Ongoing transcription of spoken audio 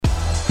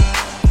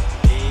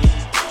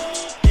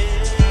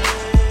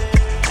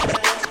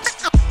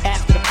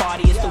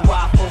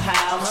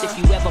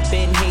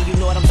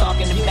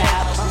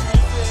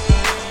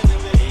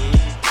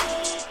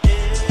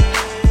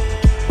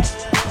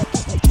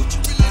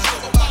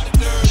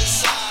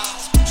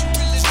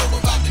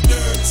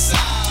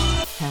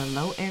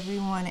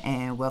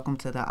welcome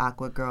to the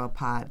Awkward Girl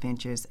Pod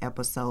Ventures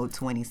episode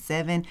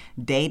 27,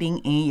 Dating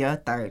in Your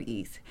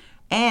 30s.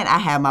 And I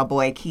have my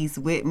boy Keith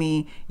with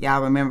me.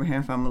 Y'all remember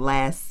him from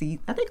last season.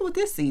 I think it was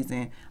this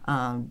season.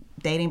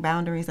 Dating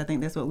Boundaries. I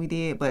think that's what we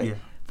did. But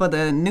for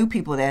the new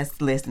people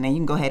that's listening, you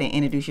can go ahead and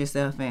introduce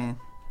yourself and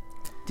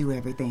do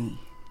everything.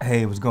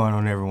 Hey, what's going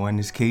on, everyone?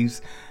 This is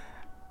Keith.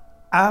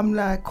 I'm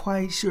not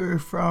quite sure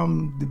if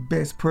I'm the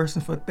best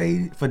person for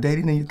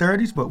dating in your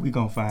 30s, but we're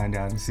going to find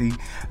out and see.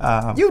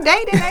 You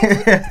dating,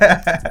 ain't you?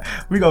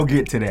 We're going to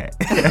get to that.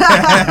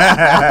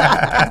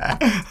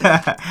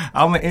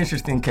 I'm an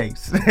interesting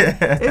case.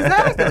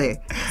 Exactly.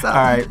 So. All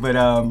right, but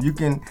you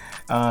can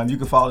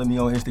follow me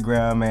on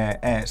Instagram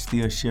at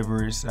Still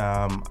Shivers.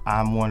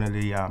 I'm one of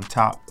the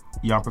top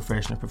young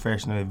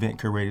professional event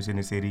curators in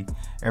the city.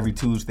 Every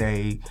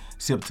Tuesday,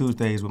 Sip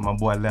Tuesdays with my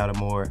boy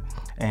Lattimore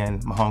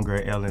and my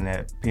homegirl Ellen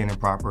at Pen and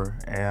Proper.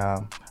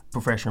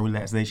 Professional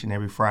relaxation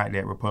every Friday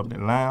at Republic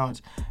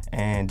Lounge,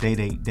 and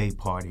Day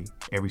Party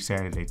every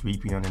Saturday, 3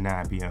 p.m. to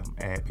 9 p.m.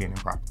 at Pen and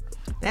Proper.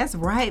 That's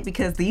right,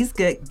 because these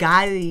good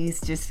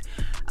guys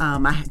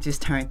I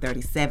just turned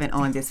 37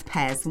 on this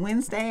past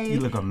Wednesday. You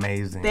look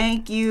amazing.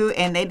 Thank you.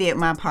 And they did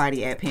my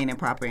party at Pen and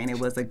Proper, and it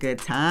was a good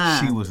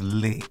time. She was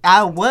lit.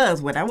 I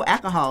was with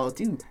alcohol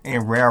too.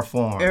 In rare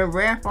form. In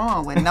rare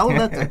form with no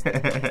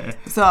liquor.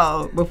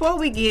 So before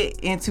we get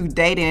into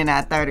dating in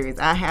our 30s,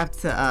 I have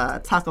to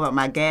talk about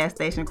my gas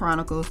station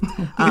chronicles.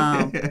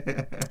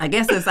 I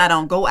guess since I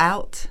don't go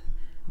out,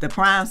 the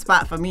prime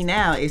spot for me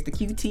now is the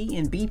QT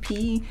and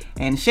BP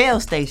and Shell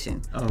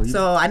station.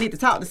 So I need to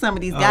talk to some of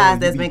these guys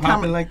that's been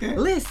coming. Like that?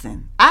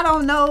 Listen, I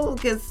don't know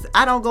because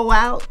I don't go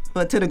out,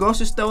 but to the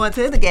grocery store and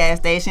to the gas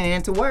station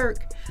and to work.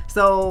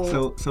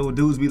 So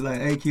dudes be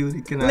like, "Hey,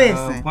 cutie, can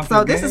listen, pump so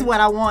your this gas?" is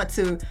what I want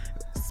to.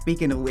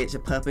 Speaking of which,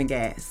 of pumping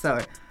gas. So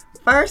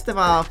first of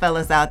all,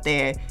 fellas out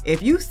there,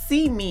 if you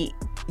see me,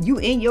 you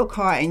in your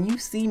car and you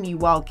see me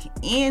walk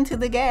into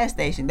the gas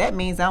station, that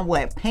means I'm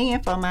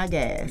paying for my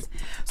gas.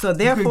 So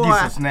therefore, you could get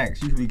some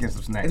snacks. You could be getting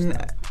some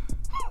snacks.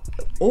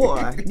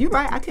 Or you're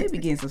right, I could be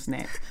getting some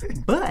snacks,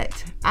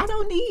 but I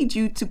don't need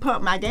you to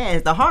pump my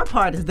gas. The hard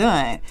part is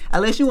done.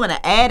 Unless you want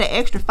to add an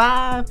extra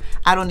 $5,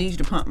 I don't need you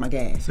to pump my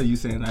gas. So you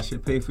saying I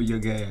should pay for your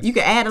gas? You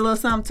can add a little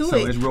something to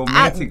it. So it's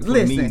romantic for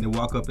me to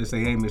walk up and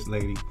say, "Hey, Miss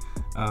Lady,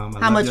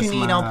 how much you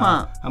need on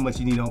pump? How much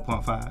you need on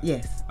pump 5?"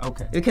 Yes.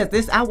 Okay.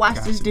 Because I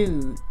watched this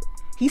dude.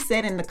 He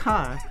sat in the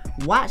car,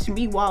 watched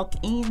me walk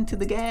into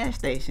the gas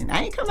station.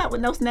 I ain't come out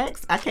with no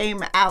snacks. I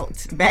came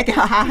out, back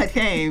out how I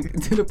came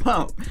to the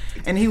pump.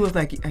 And he was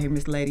like, "Hey,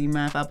 Miss Lady, you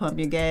mind if I pump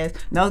your gas?"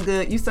 "No,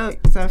 good. You so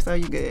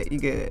you good. You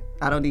good.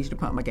 I don't need you to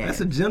pump my gas."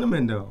 That's a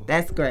gentleman, though.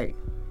 That's great.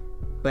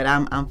 But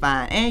I'm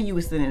fine. And you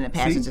were sitting in the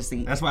passenger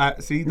seat. That's why.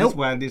 That's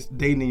why this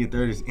dating in your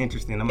 30s is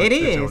interesting. I'm gonna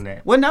touch on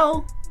that. Well,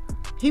 no,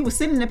 he was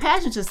sitting in the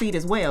passenger seat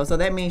as well. So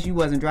that means you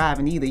wasn't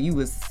driving either. You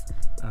was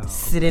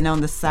sitting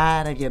on the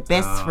side of your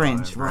best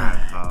friend's ride.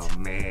 Oh,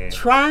 man.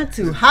 Trying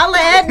to holler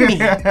at me.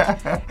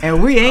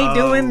 And we ain't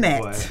doing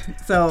that. Boy.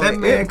 So that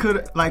man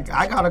could, I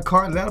got a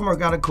car, Latimer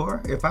got a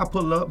car. If I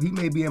pull up, he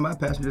may be in my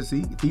passenger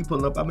seat. If he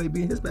pull up, I may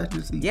be in his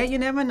passenger seat. Yeah, you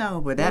never know.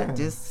 But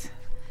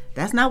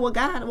that's not what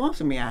God wants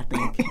from me, I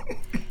think.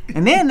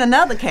 And then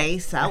another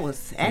case, I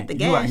was at the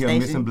gas station. You out here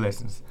missing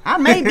blessings. I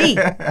may be.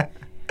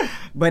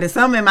 But it's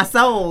something in my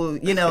soul,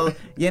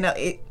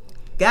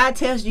 God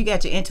tells you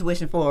got your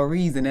intuition for a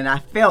reason, and I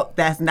felt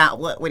that's not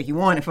what he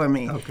wanted for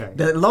me. Okay.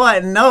 The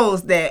Lord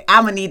knows that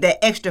I'm going to need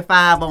that extra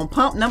 $5 on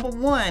pump number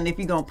 1 if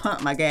you're going to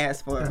pump my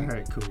gas for me. All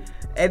right, cool.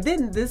 And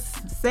then this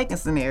second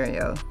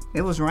scenario,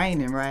 it was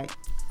raining, right?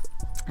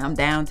 I'm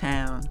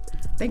downtown.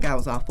 I think I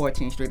was off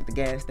 14th Street at the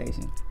gas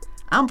station.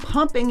 I'm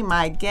pumping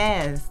my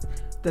gas.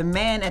 The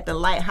man at the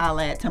light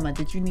holler at me,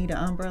 "Did you need an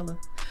umbrella?"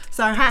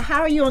 "Sir,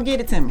 how are you going to get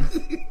it to me?"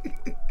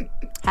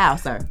 "How,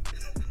 sir?"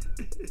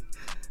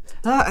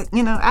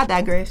 I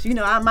digress.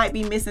 I might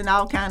be missing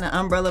all kind of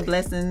umbrella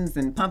blessings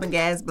and pumping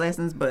gas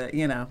blessings, but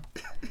who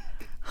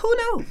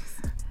knows?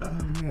 Oh,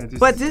 man,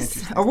 but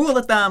just a rule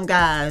of thumb,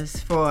 guys,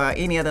 for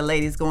any other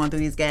ladies going through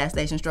these gas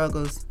station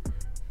struggles,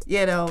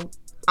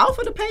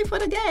 offer to pay for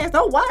the gas.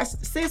 Don't watch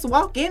sis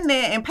walk in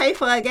there and pay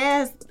for a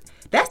gas.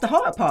 That's the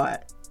hard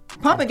part.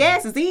 Pumping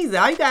gas is easy.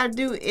 All you gotta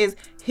do is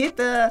hit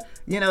the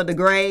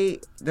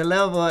grade, the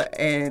level,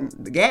 and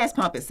the gas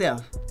pump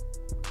itself.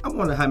 I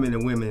wonder how many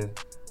women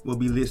will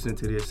be listening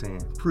to this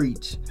saying,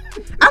 "Preach."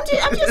 I'm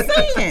just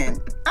saying.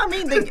 I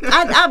mean,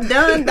 I've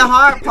done the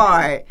hard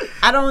part.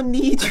 I don't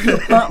need you to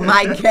pump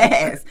my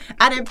gas.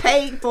 I done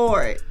paid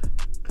for it.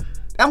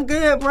 I'm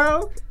good,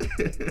 bro.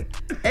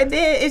 And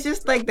then it's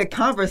just like the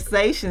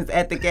conversations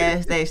at the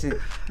gas station.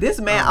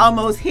 This man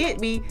almost hit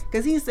me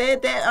because he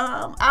said that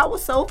I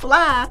was so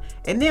fly.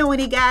 And then when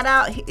he got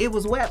out, it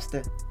was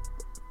Webster.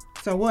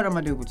 So what am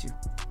I do with you?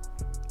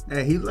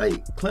 Hey, he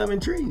like climbing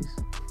trees.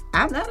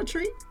 I'm not a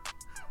tree.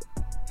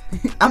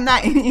 I'm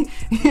not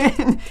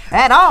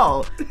at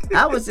all.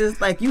 I was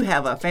just like, you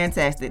have a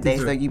fantastic day,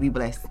 so you be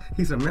blessed.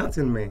 He's a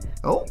mountain man.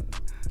 Oh.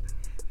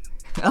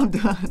 I'm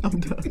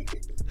done.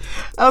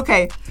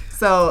 Okay,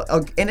 so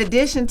in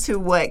addition to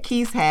what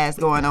Keith has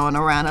going on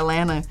around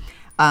Atlanta,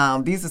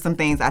 these are some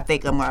things I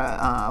think I'm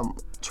gonna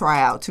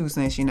try out too,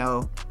 since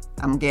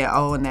I'm getting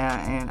old now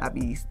and I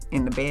be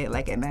in the bed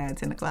like at 9,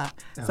 10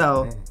 o'clock.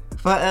 So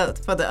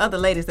for the other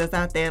ladies that's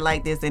out there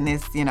like this and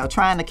this,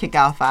 trying to kick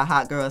off our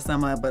hot girl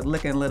summer, but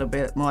looking a little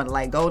bit more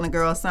like golden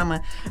girl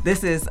summer,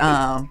 this is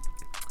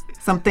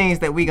some things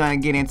that we're going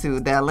to get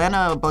into. The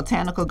Atlanta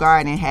Botanical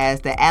Garden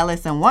has the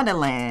Alice in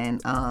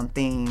Wonderland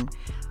theme,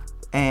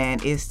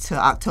 and it's to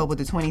October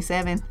the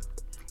 27th.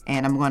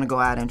 And I'm going to go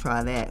out and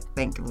try that.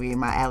 Thankfully,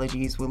 my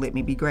allergies will let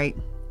me be great.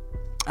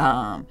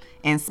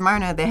 In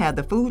Smyrna, they have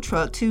the Food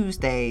Truck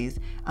Tuesdays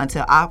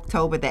until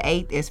October the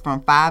 8th. It's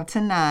from 5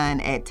 to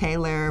 9 at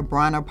Taylor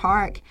Bronner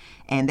Park.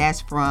 And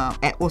that's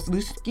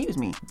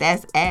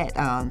that's at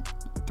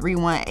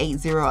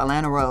 3180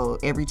 Atlanta Road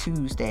every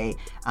Tuesday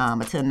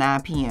until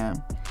 9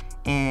 p.m.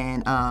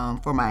 And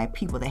for my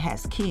people that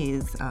has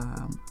kids,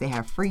 they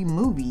have free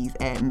movies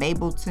at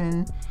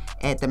Mableton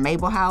at the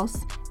Mable House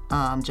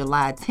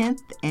July 10th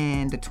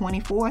and the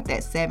 24th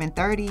at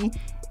 7:30.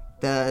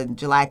 The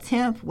July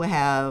 10th will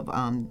have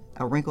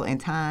A Wrinkle in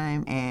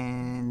Time,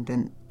 and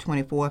the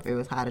 24th it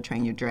was How to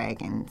Train Your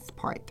Dragons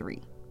Part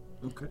 3.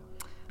 Okay.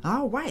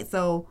 All right,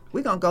 so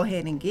we're going to go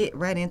ahead and get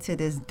right into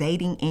this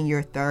dating in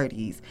your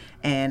 30s.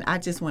 And I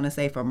just want to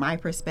say from my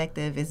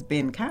perspective, it's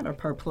been kind of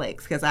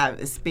perplexed because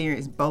I've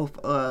experienced both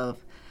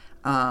of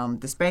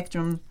the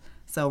spectrum.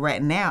 So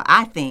right now,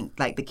 I think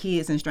like the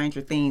kids in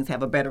Stranger Things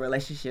have a better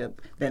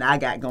relationship than I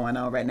got going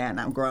on right now, and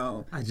I'm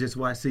grown. I just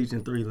watched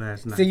season 3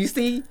 last night. So you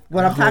see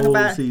what I'm talking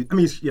about?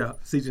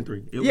 Season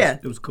 3.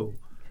 It was cool.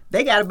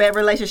 They got a better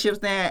relationship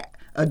than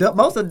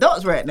most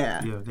adults right now.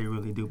 Yeah, they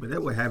really do. But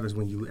that's what happens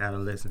when you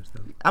adolescents,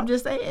 though. I'm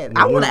just saying.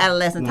 I want an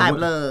adolescent type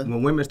love.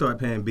 When women start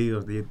paying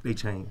bills, they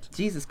change.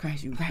 Jesus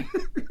Christ, you right.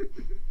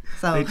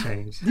 So they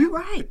change. You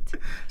right. As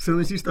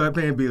soon as she start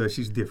paying bills,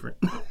 she's different.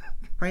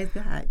 Praise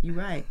God, you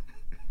right.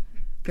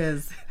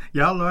 Cause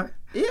y'all are.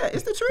 Yeah,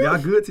 it's the truth. Y'all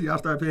good till y'all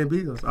start paying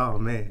bills. Oh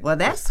man. Well,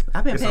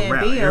 I've been paying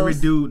bills. Every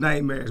dude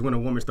nightmare is when a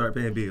woman start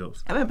paying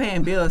bills. I've been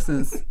paying bills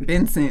since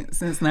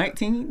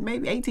 19,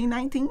 maybe 18,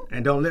 19.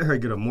 And don't let her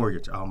get a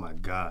mortgage. Oh my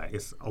God,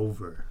 it's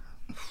over.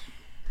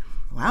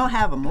 Well, I don't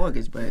have a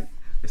mortgage, but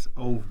it's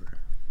over.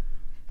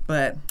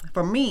 But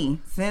for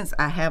me, since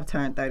I have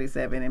turned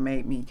 37, it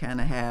made me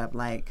kind of have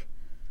like,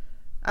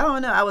 I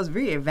don't know. I was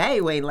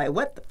reevaluating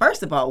like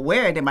first of all,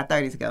 where did my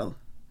 30s go?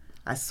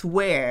 I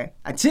swear,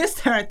 I just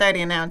turned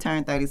 30 and now I'm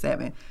turned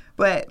 37.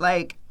 But,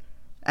 like,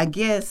 I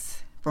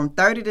guess from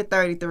 30 to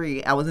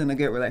 33, I was in a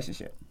good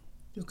relationship.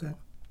 Okay.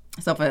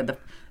 So for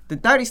the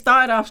 30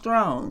 started off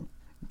strong.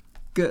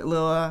 Good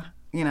little,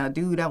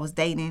 dude I was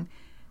dating.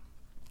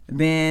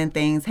 Then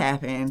things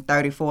happened.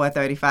 34,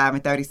 35,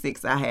 and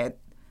 36, I had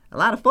a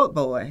lot of fuck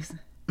boys.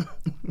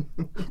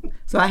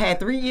 So I had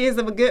 3 years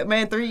of a good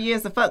man, 3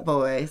 years of fuck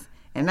boys.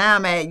 And now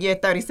I'm at year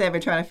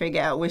 37 trying to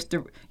figure out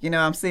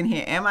I'm sitting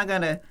here. Am I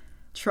going to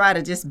try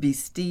to just be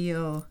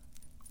still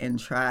and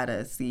try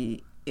to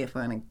see if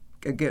a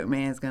good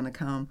man's going to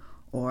come,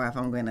 or if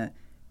I'm going to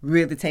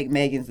really take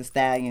Megan Thee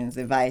Stallion's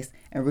advice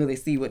and really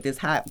see what this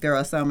hot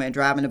girl summer and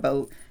driving the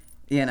boat,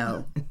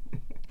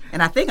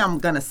 And I think I'm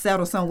going to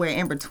settle somewhere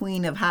in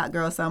between of hot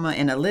girl summer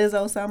and a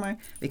Lizzo summer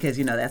because,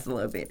 that's a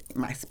little bit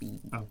my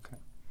speed. Okay.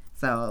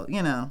 So,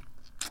 I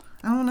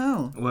don't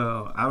know.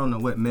 Well, I don't know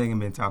what Megan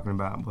been talking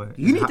about, but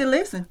you need to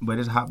listen. But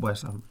it's hot boy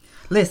summer.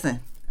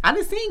 Listen. I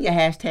done seen your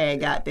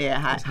hashtag out there,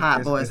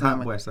 hot boy summer.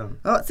 Hot boy summer.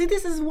 Oh, see,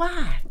 this is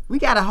why. We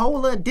got a whole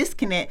little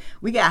disconnect.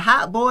 We got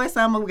hot boy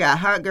summer, we got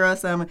hot girl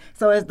summer.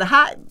 So is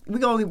we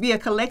going to be a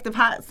collective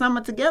hot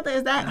summer together?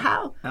 Is that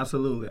how?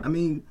 Absolutely. I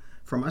mean,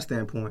 from my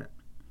standpoint,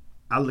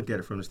 I look at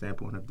it from the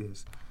standpoint of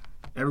this.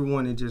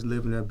 Everyone is just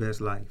living their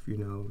best life.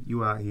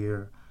 You out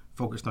here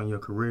focused on your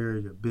career,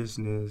 your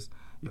business,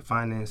 your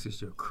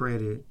finances, your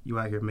credit. You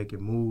out here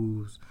making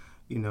moves.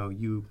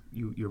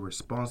 You're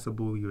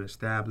responsible, you're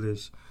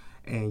established.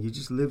 And you're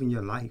just living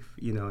your life,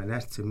 and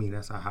that's, to me,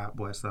 that's a hot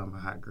boy summer,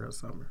 hot girl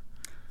summer.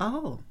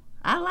 Oh,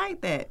 I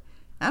like that.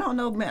 I don't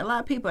know, man, a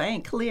lot of people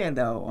ain't clear,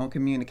 though, on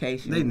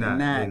communication. They're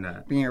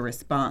not. Being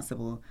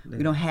responsible.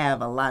 We don't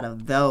have a lot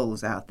of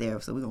those out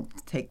there, so we're going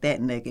to take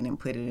that nugget and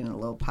put it in a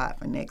little pot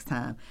for next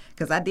time.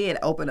 Because I did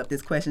open up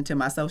this question to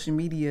my social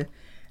media,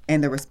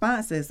 and the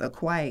responses are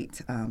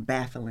quite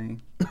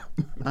baffling.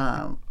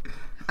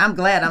 I'm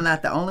glad I'm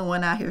not the only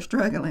one out here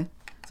struggling.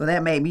 So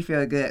that made me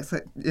feel good. So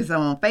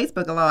on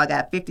Facebook alone, I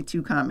got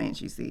 52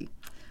 comments, you see.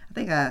 I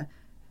think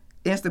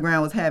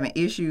Instagram was having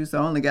issues, so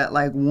I only got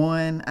like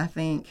one, I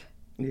think.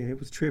 Yeah, it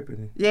was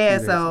tripping. Yeah,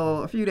 so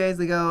a few days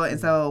ago. And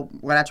so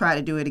when I tried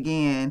to do it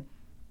again,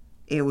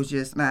 it was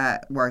just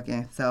not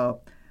working.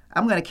 So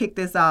I'm going to kick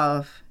this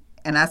off.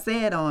 And I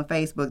said on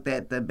Facebook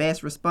that the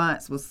best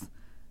response was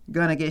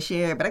going to get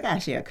shared, but I got to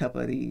share a couple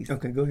of these.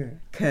 Okay, go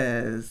ahead.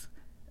 Because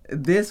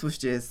this was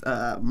just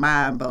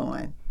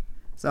mind-blowing.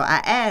 So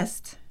I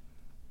asked,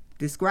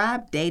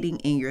 describe dating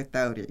in your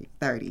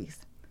 30s.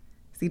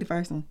 See the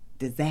first one?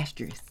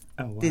 Disastrous.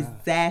 Oh, wow.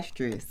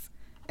 Disastrous.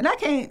 And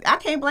I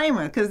can't blame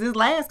her because this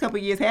last couple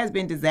of years has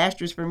been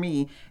disastrous for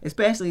me,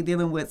 especially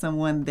dealing with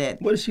someone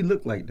that. What does she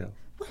look like though?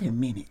 Wait a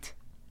minute.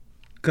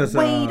 Because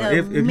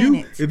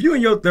if you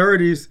in your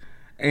 30s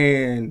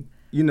and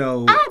you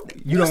know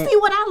you see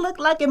what I look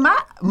like in my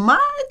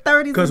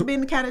 30s has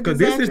been kind of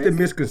disastrous. Because this is the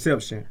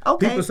misconception.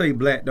 Okay. People say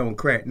black don't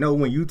crack. No,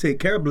 when you take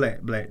care of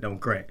black don't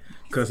crack.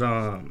 Because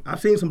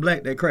I've seen some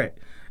black that crack.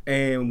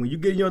 And when you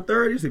get in your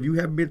 30s, if you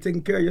haven't been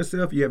taking care of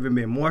yourself, you haven't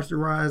been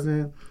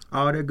moisturizing,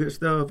 all that good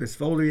stuff,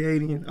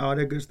 exfoliating, all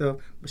that good stuff.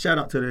 But shout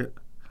out to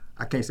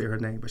I can't say her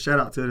name, but shout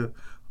out to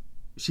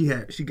she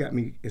got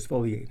me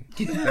exfoliating.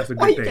 That's a good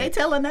Why thing. You can't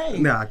tell her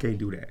name? No, I can't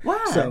do that.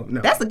 Why? So, no,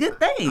 that's a good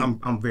thing.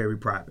 I'm very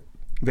private.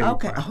 Very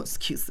okay. private. Oh,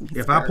 excuse me.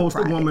 If I post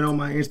a woman on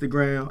my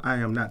Instagram, I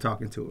am not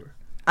talking to her.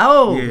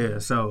 Oh. Yeah,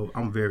 so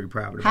I'm very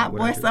proud of Hot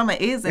Boy Summer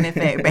is in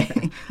effect,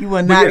 baby. You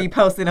will not be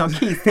posted on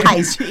Keith's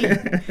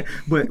IG.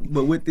 But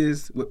with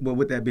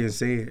that being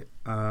said,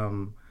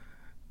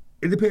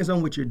 it depends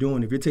on what you're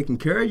doing. If you're taking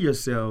care of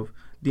yourself,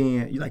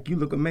 then you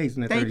look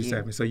amazing at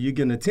 37. So you're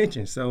getting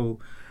attention. So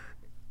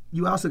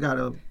you also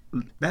gotta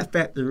that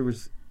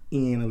factors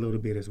in a little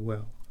bit as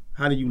well.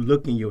 How do you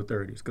look in your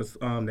 30s? Because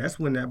that's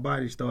when that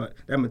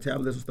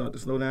metabolism start to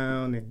slow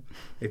down, and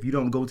if you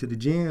don't go to the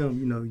gym,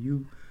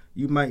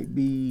 you might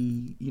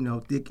be,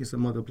 thick in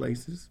some other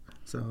places.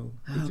 So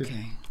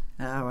okay.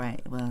 All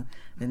right. Well,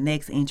 the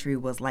next entry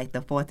was like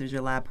the 4th of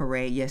July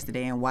parade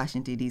yesterday in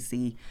Washington,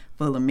 D.C.,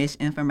 full of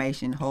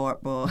misinformation,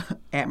 horrible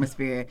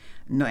atmosphere,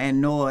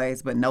 and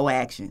noise, but no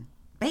action.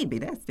 Baby,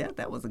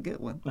 that was a good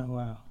one. Oh,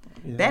 wow.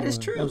 Yeah, that is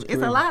true.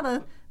 It's a lot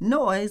of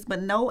noise,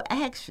 but no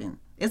action.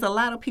 It's a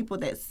lot of people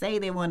that say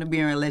they want to be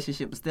in a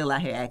relationship, but still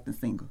out here acting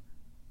single.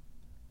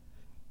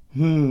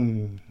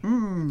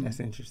 That's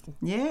interesting.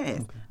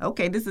 Yes.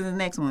 Okay, this is the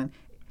next one.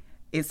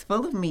 It's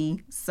full of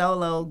me,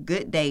 solo,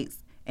 good dates,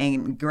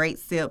 and great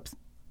sips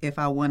if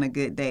I want a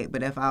good date.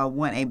 But if I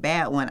want a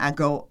bad one, I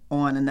go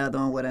on another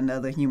one with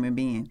another human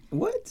being.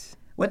 What?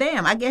 Well,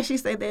 damn, I guess she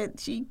said that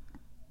she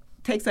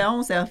takes her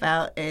own self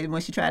out, and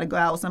when she try to go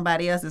out with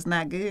somebody else, it's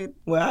not good.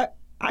 Well,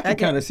 I can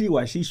kind of see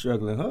why she's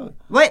struggling, huh?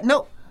 What?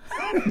 Nope.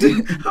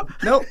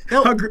 Nope.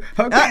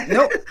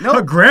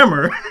 Her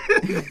grammar.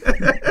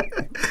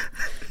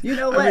 You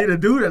know what? I mean, a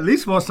dude at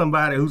least wants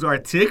somebody who's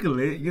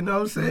articulate, you know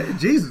what I'm saying?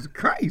 Jesus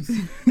Christ.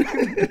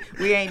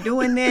 We ain't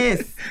doing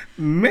this.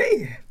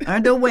 Man.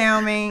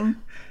 Underwhelming.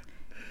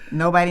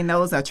 Nobody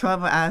knows the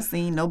trouble I've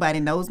seen. Nobody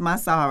knows my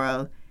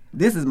sorrow.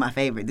 This is my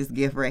favorite, this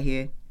gift right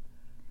here.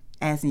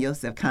 Asking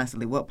yourself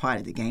constantly, what part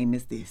of the game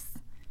is this?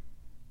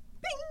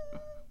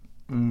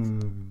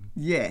 Bing.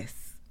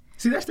 Yes.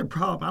 See, that's the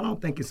problem. I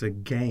don't think it's a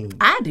game.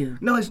 I do.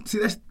 No,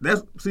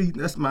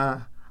 that's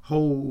my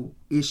whole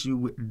issue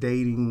with the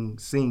dating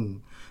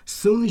scene.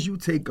 Soon as you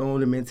take on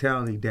the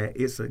mentality that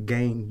it's a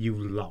game, you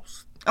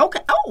lost. Okay.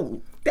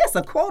 Oh, that's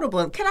a quotable.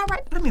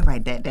 Let me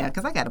write that down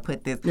because I got to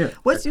put this. Yeah.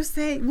 What you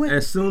say?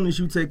 As soon as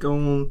you take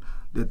on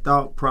the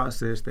thought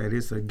process that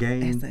it's a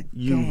game,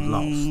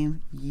 lost.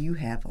 You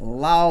have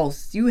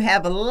lost. You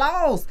have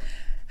lost.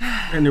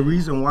 And the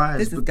reason why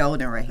this is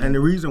golden right here. And the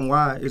reason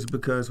why is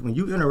because when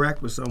you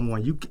interact with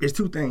someone, it's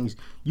two things.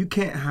 You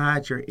can't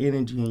hide your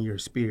energy and your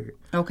spirit.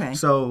 Okay.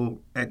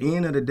 So at the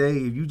end of the day,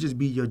 if you just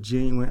be your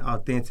genuine,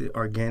 authentic,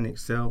 organic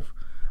self,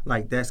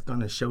 like that's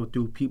gonna show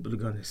through. People are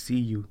gonna see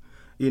you,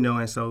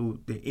 And so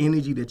the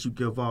energy that you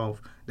give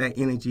off, that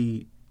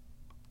energy,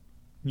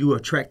 you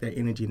attract that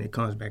energy and it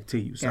comes back to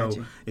you. So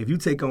Gotcha. If you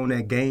take on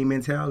that game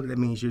mentality, that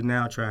means you're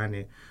now trying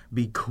to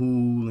be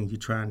cool and you're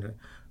trying to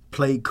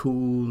play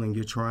cool and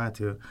you're trying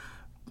to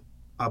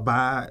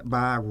abide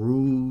by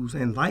rules,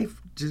 and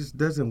life just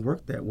doesn't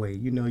work that way.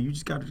 You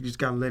just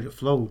gotta let it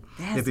flow.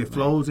 If it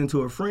flows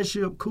into a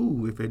friendship,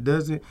 cool. If it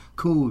doesn't,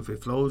 cool. If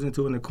it flows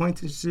into an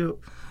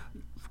acquaintanceship,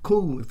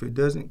 cool. If it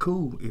doesn't,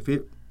 cool. If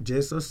it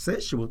just a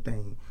sexual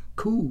thing,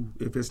 cool.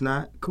 If it's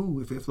not,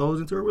 cool. If it flows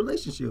into a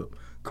relationship,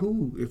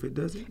 cool. If it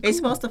doesn't, cool. It's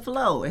supposed to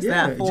flow. It's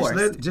not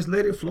forced. Just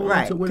let it flow.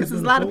 Right, because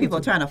there's a lot of people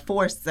trying to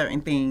force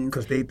certain things.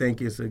 Because they think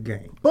it's a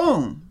game.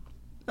 Boom.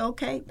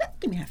 Okay,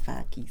 give me that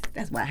 5 keys.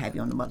 That's why I have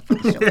you on the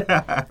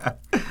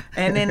motherfucking show.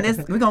 And then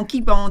we're going to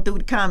keep on through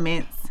the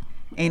comments.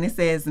 And it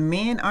says,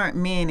 men aren't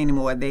men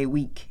anymore. They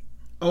weak.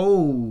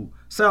 Oh,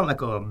 sound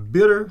like a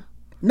bitter.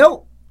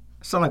 Nope.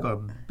 Sound like a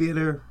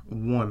bitter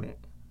woman.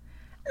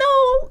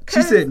 No.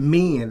 She said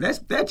men.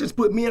 That just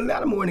put me and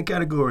Lattimore in the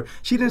category.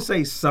 She didn't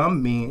say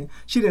some men.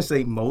 She didn't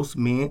say most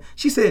men.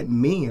 She said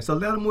men. So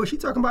Lattimore, she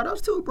talking about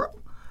us too, bro.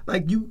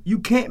 Like, you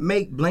can't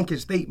make blanket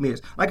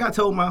statements. Like I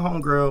told my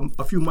homegirl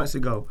a few months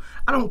ago,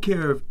 I don't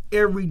care if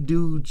every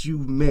dude you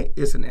met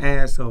is an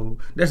asshole.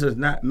 That does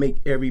not make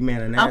every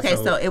man an asshole. Okay,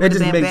 so it would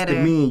have been better. That just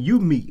makes the men you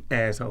meet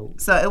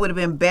assholes. So it would have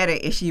been better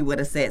if she would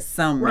have said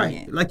some men.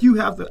 Right. Like you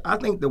have to, I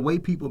think the way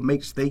people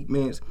make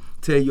statements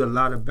tell you a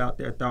lot about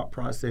their thought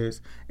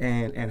process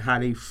and how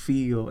they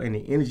feel and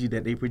the energy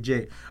that they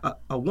project.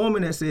 A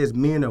woman that says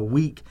men are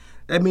weak,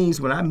 that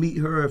means when I meet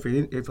her,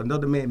 if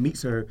another man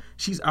meets her,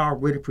 she's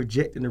already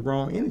projecting the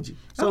wrong energy.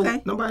 So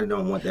nobody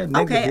don't want that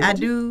negative energy. I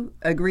do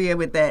agree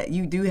with that.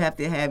 You do have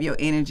to have your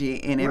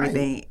energy and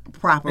everything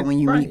proper when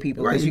you meet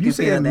people. Right. You can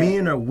say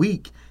men are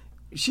weak.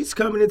 She's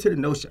coming into the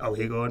notion, oh,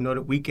 here go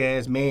another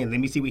weak-ass man. Let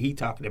me see what he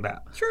talking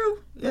about.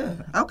 True. Yeah.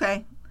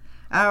 Okay.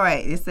 All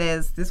right.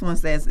 This one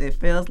says, it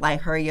feels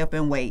like hurry up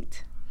and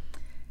wait.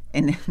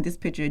 And this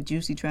picture of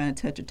Juicy trying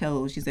to touch her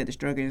toes, she said the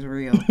struggle is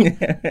real.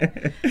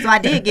 So I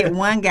did get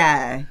one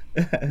guy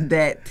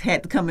that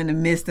had to come in the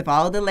midst of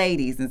all the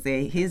ladies and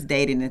say his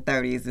dating in the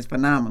 30s is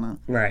phenomenal.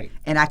 Right.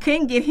 And I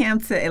couldn't get him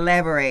to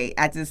elaborate.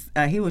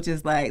 He was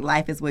just like,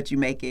 life is what you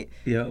make it.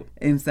 Yep.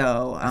 And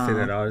so I say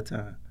that all the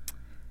time.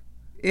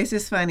 It's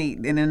just funny.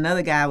 And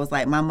another guy was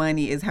like, my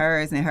money is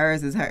hers and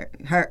hers is her.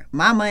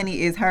 My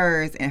money is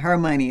hers and her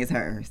money is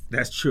hers.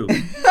 That's true.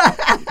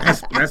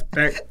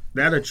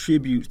 That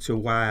attributes to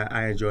why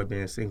I enjoy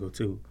being single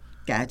too.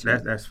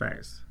 Gotcha. That's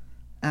facts.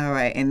 All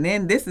right, and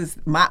then this is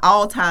my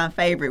all-time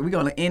favorite. We're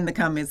gonna end the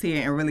comments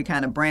here and really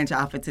kind of branch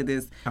off into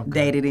this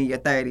dated in your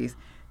 30s.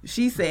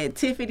 She said,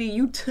 Tiffany,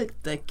 you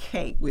took the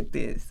cake with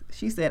this.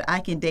 She said, I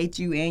can date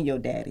you and your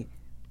daddy.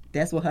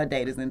 That's what her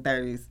daters in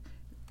 30s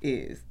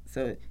is.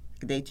 So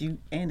date you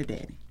and the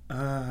daddy.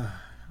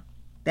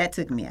 That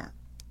took me out.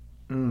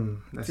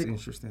 That's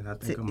interesting. I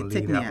think I'm gonna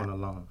leave that one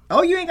alone.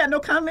 Oh, you ain't got no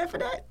comment for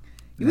that?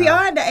 Nah. We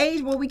are at the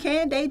age where we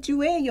can date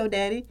you and your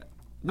daddy.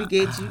 We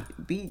get you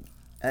be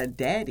a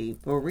daddy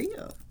for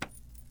real.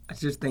 I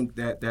just think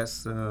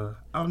that's I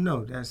don't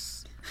know,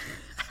 that's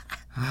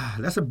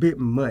a bit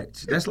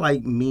much. That's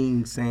like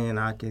me saying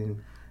I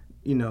can,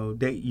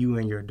 date you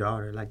and your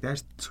daughter. Like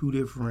that's two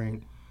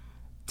different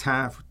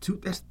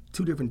that's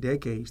two different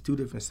decades, two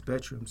different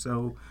spectrums.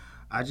 So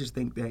I just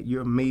think that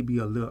you're maybe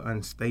a little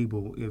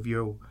unstable if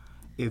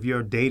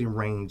your dating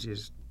range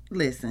is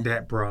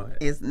that broad.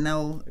 It's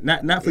not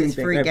for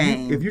anything. Free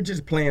game. If you're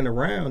just playing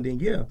around, then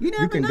you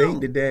can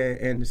date the dad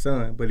and the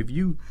son. But if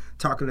you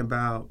talking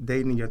about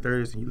dating in your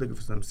 30s and you're looking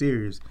for something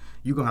serious,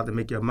 you're gonna have to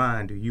make your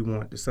mind. Do you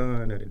want the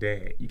son or the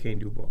dad? You can't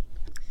do both.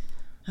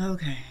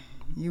 Okay,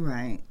 you're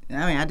right.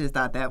 I mean, I just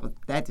thought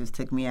that just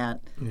took me out.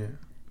 Yeah.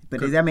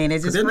 But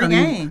it's just free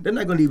game. They're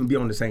not gonna even be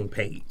on the same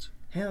page.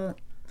 Hell.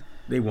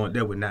 They would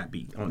not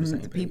be on the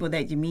same page. People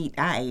that you meet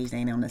our age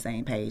ain't on the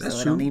same page, that's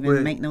so true, it don't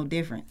even make no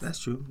difference. That's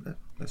true.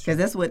 Because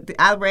that's what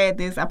I read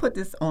this. I put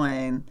this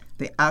on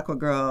the Aqua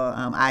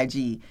Girl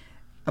IG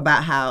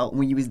about how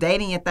when you was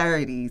dating your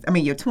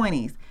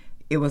 20s,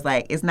 it was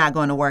like, it's not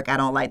going to work. I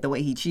don't like the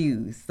way he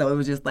chews. So it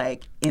was just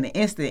like in an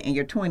instant in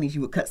your 20s,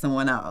 you would cut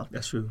someone off.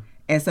 That's true.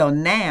 And so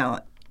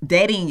now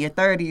dating in your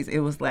 30s, it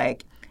was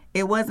like,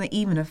 it wasn't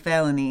even a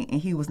felony,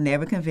 and he was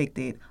never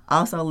convicted.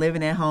 Also,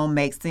 living at home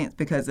makes sense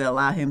because it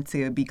allowed him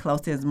to be close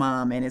to his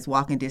mom and it's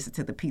walking distance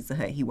to the Pizza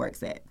Hut he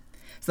works at.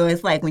 So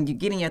it's like when you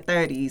get in your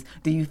 30s,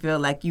 do you feel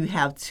like you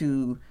have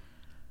to,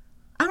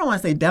 I don't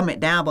want to say dumb it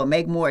down, but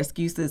make more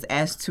excuses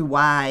as to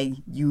why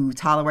you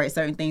tolerate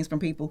certain things from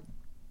people?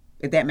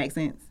 If that makes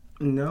sense.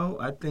 No,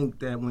 I think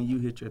that when you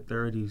hit your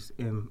 30s,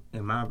 in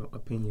my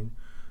opinion,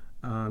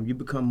 you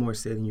become more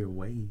set in your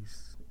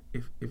ways,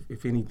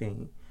 if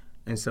anything.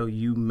 And so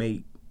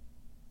I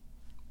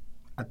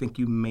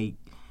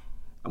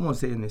won't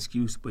say an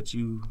excuse, but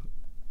you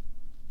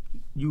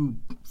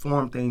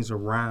form things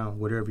around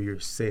whatever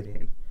you're set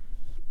in,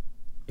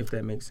 if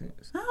that makes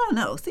sense. I don't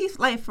know. See,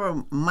 like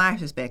from my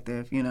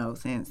perspective,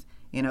 since,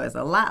 it's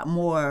a lot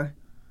more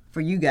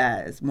for you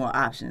guys, more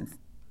options.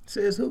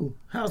 Says who?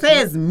 How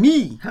Says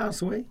me. How,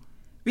 Sway?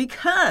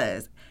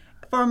 Because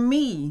for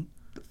me,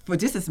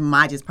 this is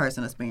my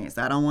personal experience.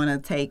 I don't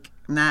want to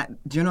not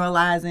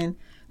generalizing.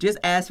 Just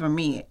as for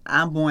me,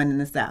 I'm born in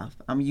the South.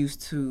 I'm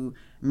used to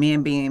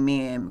men being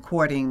men,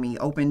 courting me,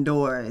 open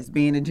doors,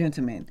 being a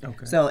gentleman.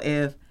 Okay. So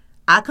if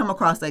I come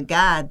across a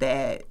guy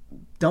that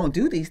don't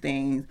do these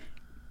things,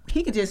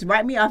 he could just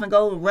write me off and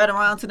go right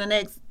around to the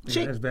next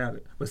chick. That's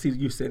valid. But see,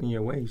 you're set in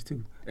your ways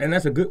too. And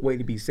that's a good way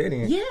to be set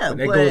in. Yeah, but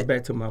that goes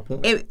back to my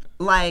point.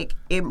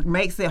 It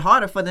makes it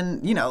harder for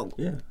them,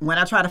 when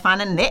I try to find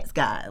the next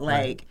guy.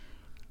 Like,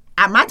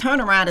 my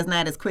turnaround is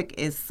not as quick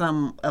as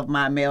some of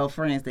my male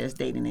friends that's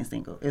dating and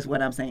single, is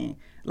what I'm saying.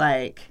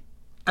 Like,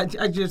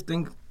 I just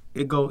think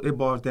it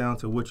boils down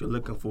to what you're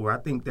looking for. I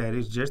think that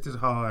it's just as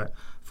hard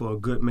for a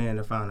good man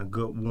to find a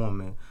good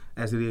woman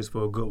as it is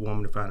for a good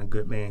woman to find a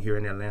good man here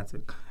in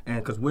Atlanta.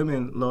 And because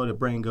women love to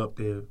bring up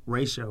the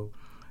ratio.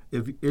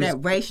 That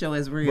ratio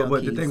is real.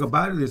 But the thing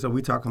about it is, are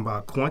we talking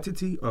about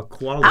quantity or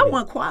quality? I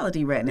want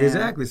quality right now.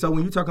 Exactly. So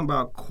when you're talking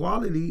about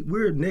quality,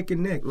 we're neck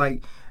and neck.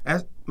 Like,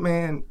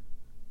 when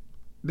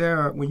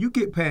you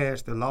get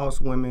past the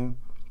lost women,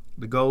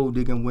 the gold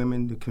digging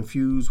women, the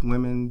confused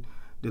women,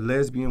 the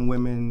lesbian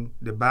women,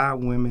 the bi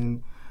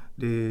women,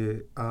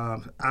 the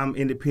I'm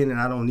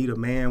independent, I don't need a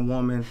man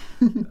woman.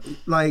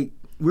 Like,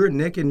 we're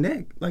neck and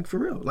neck, like for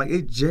real. Like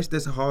it's just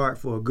as hard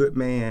for a good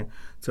man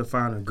to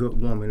find a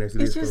good woman as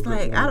it is for a good woman.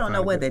 It's just like, I don't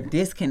know what the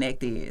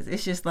disconnect is.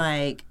 It's just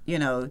like, you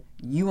know,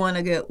 you want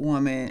a good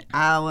woman,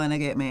 I want a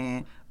good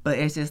man, but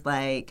it's just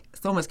like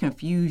so much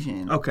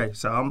confusion. Okay,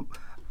 so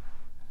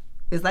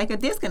it's like a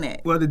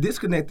disconnect. Well, the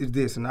disconnect is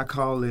this, and I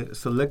call it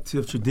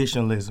selective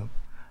traditionalism.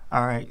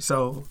 All right,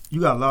 so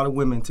you got a lot of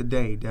women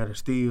today that are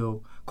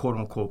still quote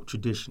unquote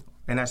traditional,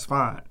 and that's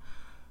fine.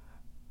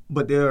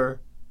 But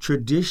they're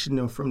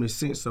traditional from the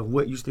sense of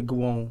what used to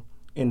go on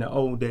in the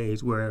old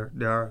days, where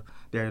their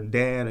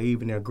dad or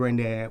even their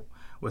granddad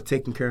was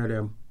taking care of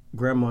their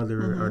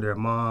grandmother or their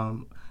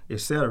mom,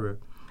 etc.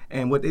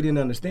 And what they didn't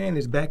understand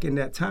is back in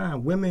that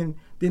time, women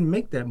didn't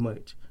make that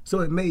much. So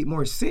it made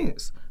more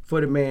sense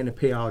for the man to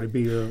pay all the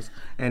bills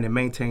and to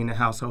maintain the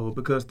household,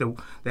 because to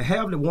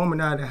have the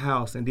woman out of the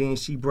house and then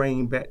she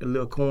bring back the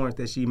little coins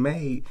that she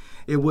made,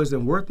 it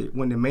wasn't worth it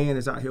when the man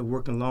is out here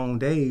working long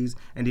days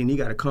and then he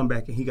got to come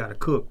back and he got to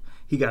cook.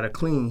 He got to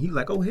clean. He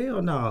like, oh,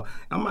 hell no.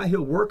 I'm out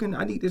here working.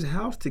 I need this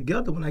house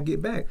together when I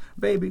get back.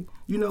 Baby,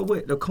 you know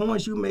what? The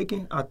coins you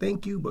making, I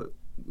thank you, but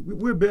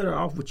we're better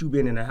off with you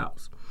being in the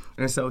house.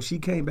 And so she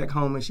came back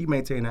home and she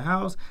maintained the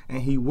house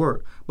and he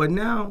worked. But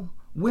now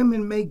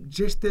women make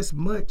just as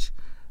much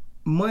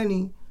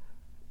money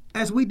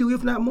as we do,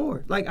 if not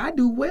more. Like, I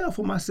do well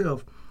for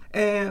myself.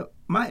 And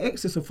my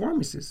ex is a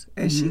pharmacist,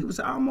 and she was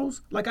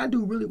almost, like, I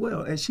do really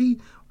well. And she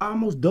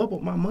almost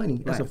doubled my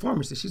money as a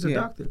pharmacist. She's a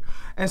doctor.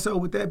 And so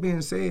with that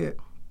being said,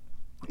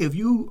 if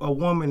you a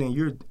woman and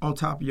you're on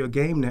top of your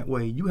game that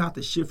way, you have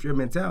to shift your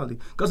mentality.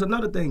 Because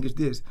another thing is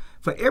this.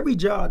 For every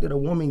job that a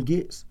woman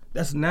gets,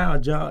 that's now a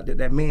job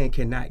that man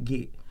cannot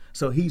get.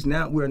 So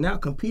we're now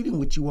competing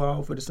with you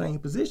all for the same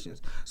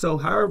positions. So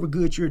however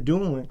good you're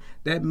doing,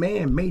 that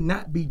man may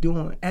not be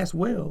doing as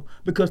well,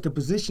 because the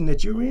position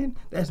that you're in,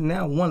 that's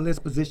now one less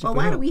position for him.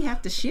 Well, why do we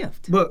have to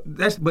shift?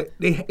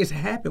 It's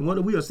happened,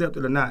 whether we accept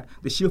it or not.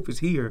 The shift is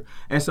here.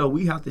 And so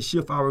we have to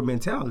shift our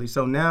mentality.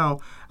 So now,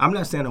 I'm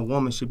not saying a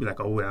woman should be like,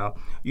 oh, well,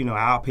 you know,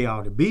 I'll pay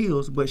all the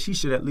bills, but she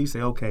should at least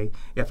say, okay,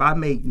 if I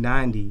make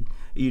 90,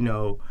 you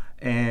know,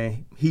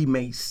 and he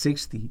makes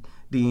 60,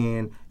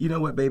 then, you know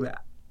what, baby,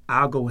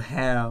 I'll go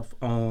half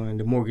on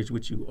the mortgage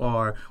with you,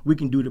 or we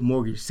can do the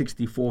mortgage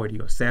 60-40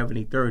 or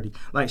 70-30.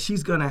 Like,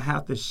 she's going to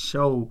have to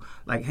show,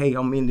 like, hey,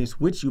 I'm in this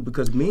with you,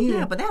 because men...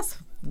 Yeah, but that's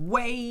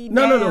way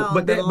down the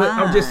line. But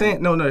I'm just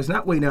saying, no, it's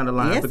not way down the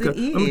line. Yes, because, it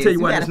is. Let me tell you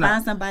why got that's to not...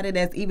 find somebody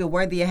that's even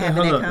worthy of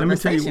having that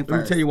conversation first.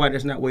 Let me tell you why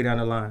that's not way down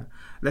the line.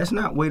 That's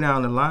not way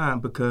down the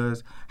line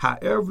because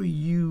however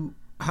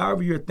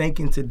you're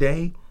thinking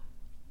today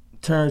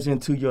turns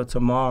into your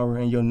tomorrow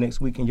and your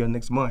next week and your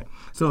next month.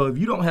 So if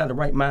you don't have the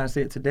right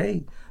mindset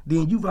today,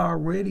 then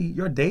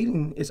your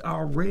dating is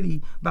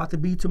already about to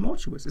be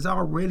tumultuous. It's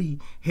already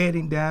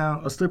heading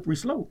down a slippery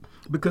slope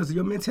because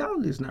your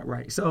mentality is not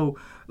right. So,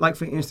 like,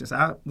 for instance,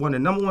 one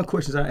of the number one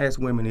questions I ask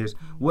women is,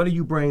 what do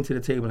you bring to the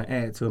table and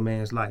add to a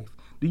man's life?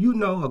 Do you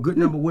know a good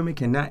number of women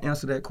cannot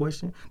answer that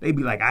question? They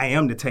be like, I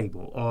am the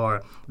table,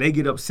 or they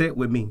get upset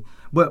with me.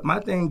 But my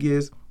thing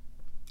is,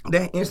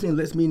 that instantly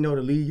lets me know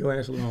to leave your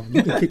ass alone.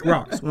 You can kick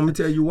rocks. Let me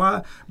tell you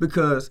why.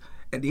 Because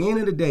at the end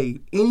of the day,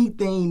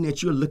 anything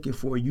that you're looking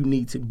for, you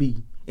need to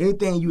be.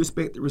 Anything you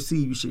expect to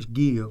receive, you should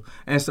give.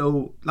 And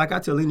so, like I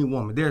tell any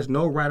woman, there's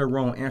no right or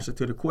wrong answer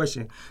to the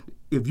question.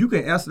 If you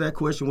can answer that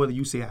question, whether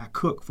you say I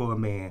cook for a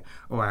man,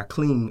 or I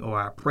clean, or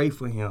I pray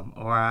for him,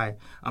 or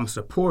I'm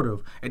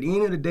supportive, at the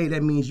end of the day,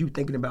 that means you're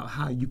thinking about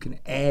how you can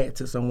add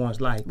to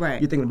someone's life.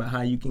 Right. You're thinking about how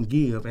you can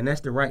give, and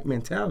that's the right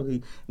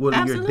mentality, whether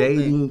Absolutely. you're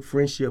dating,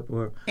 friendship,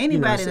 or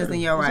anybody that's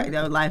in your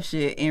life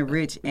should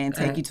enrich and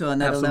take you to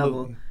another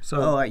level.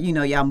 So, or,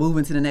 y'all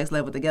moving to the next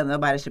level together.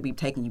 Nobody should be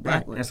taking you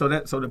backwards. Right.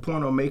 And so the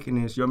point I'm making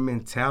is your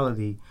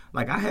mentality.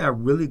 Like, I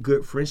have really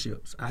good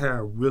friendships. I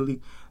have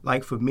really,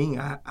 like, for me,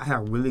 I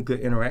have really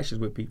good interactions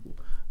with people,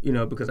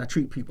 because I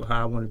treat people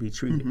how I want to be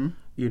treated.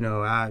 Mm-hmm.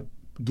 I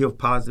give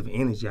positive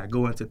energy. I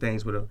go into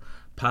things with a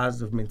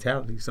positive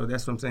mentality. So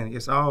that's what I'm saying.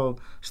 It's all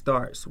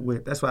starts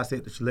with, that's why I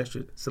said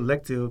the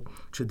selective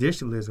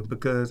traditionalism,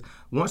 because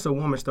once a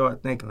woman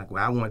starts thinking like,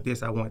 well, I want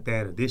this, I want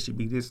that, or this should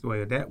be this way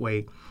or that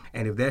way,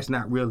 and if that's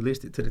not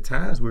realistic to the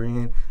times we're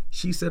in,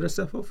 she set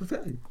herself up for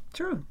failure.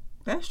 True.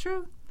 That's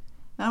true.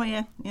 Oh,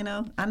 yeah.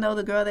 I know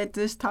the girl that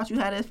just taught you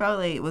how to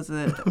exfoliate was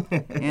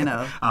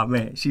Oh,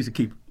 man, she's a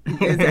keeper.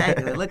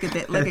 Exactly. Look at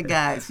that. Look at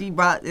God. She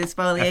brought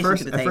exfoliation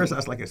to the table. At first, I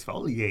was like,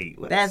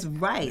 exfoliate? That's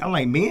right. I'm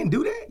like, men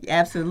do that?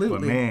 Absolutely.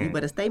 But man, you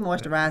better stay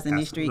moisturized in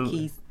these street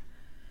keys.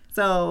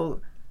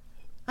 So,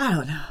 I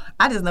don't know.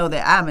 I just know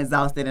that I'm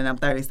exhausted and I'm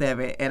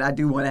 37 and I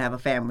do want to have a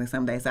family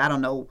someday. So, I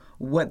don't know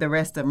what the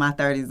rest of my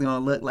 30s is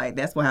going to look like.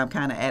 That's why I'm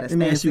kind of at a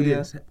standstill. Let me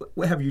ask you this.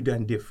 What have you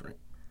done different?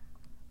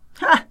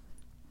 Ha!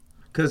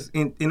 Because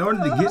in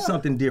order to get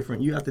something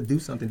different, you have to do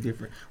something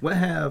different. What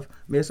have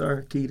Miss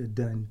Arkita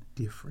done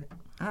different?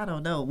 I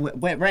don't know.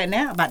 But right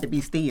now, I'm about to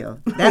be still.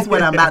 That's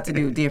what I'm about to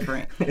do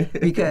different.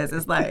 Because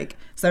it's like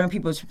certain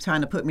people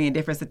trying to put me in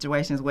different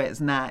situations where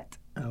it's not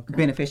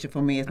beneficial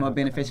for me. It's more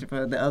beneficial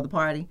for the other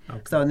party.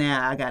 Okay. So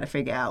now I got to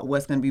figure out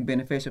what's going to be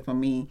beneficial for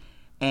me,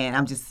 and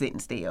I'm just sitting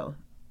still.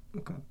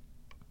 Okay.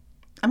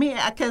 I mean,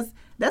 because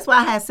that's why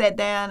I had sat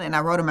down and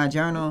I wrote in my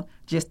journal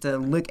just to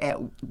look at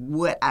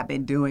what I've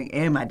been doing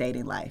in my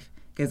dating life.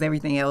 Because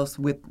everything else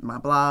with my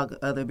blog,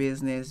 other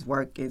business,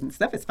 work, and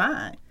stuff is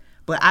fine.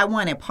 But I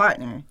want a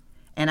partner,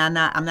 and I'm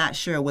not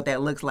sure what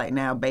that looks like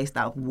now based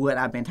off what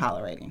I've been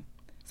tolerating.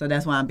 So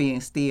that's why I'm being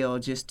still,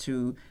 just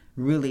to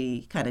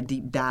really kind of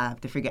deep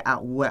dive to figure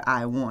out what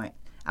I want.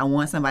 I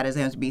want somebody that's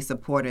going to be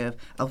supportive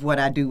of what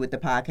I do with the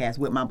podcast,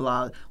 with my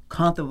blog,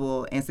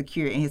 comfortable and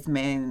secure in his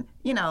man,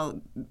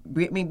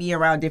 with me be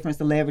around different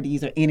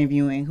celebrities or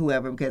interviewing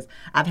whoever, because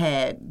I've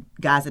had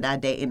guys that I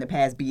date in the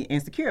past be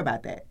insecure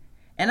about that.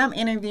 And I'm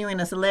interviewing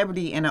a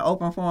celebrity in an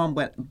open forum,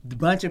 but a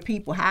bunch of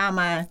people,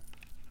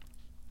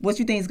 what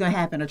you think is going to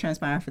happen or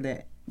transpire for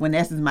that? When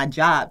this is my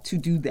job to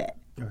do that.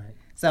 Right.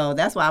 So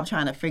that's why I'm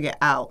trying to figure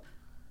out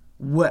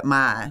what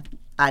my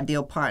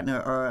ideal partner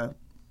or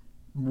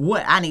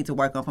what I need to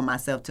work on for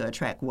myself to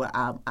attract what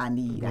I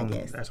need, I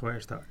guess. That's where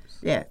it starts.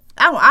 Yeah.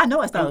 I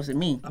know it starts with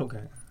me.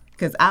 Okay.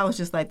 Because I was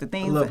just like the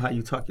things. I love how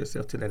you talk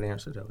yourself to that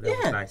answer, though. That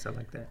was nice. I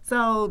like that.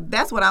 So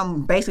that's what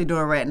I'm basically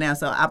doing right now.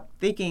 So I'm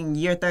thinking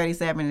year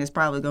 37 is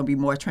probably going to be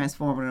more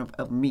transformative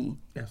of me.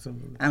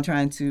 Absolutely. I'm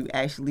trying to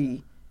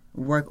actually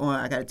work on,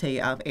 I got to tell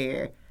you off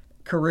air,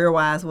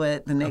 career-wise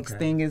what the next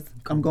thing is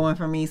I'm going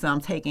for me. So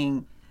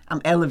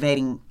I'm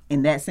elevating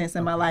in that sense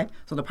in my life.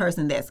 So the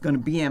person that's going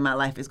to be in my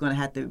life is going to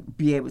have to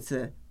be able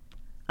to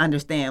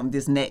understand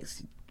this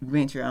next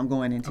venture I'm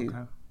going into. Okay.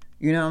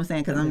 You know what I'm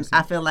saying? Because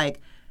I feel like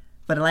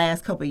for the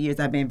last couple of years,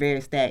 I've been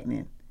very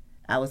stagnant.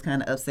 I was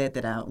kind of upset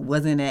that I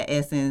wasn't at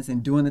Essence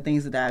and doing the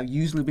things that I've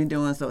usually been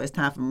doing. So it's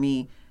time for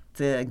me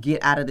to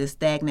get out of this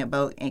stagnant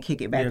boat and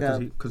kick it back up.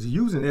 Because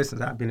using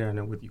Essence, I've been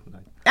there with you.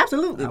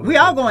 Absolutely. We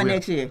all going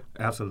next year.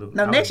 Absolutely.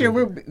 No, next year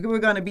we're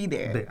going to be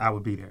there. I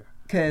would be there.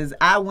 Because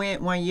I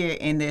went one year,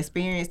 and the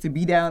experience to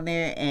be down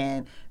there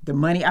and the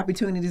money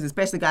opportunities,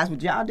 especially guys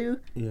what y'all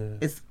do,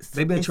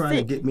 they've been trying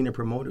sick. to get me to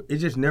promote it. It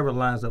just never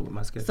lines up with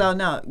my schedule. So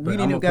no, we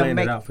need to go plan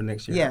it out for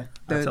next year.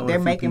 Yeah, they're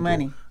making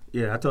money.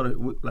 Yeah, I told her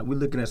we're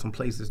looking at some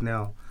places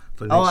now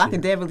for next year. I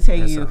can definitely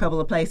tell you a couple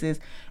of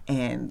places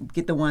and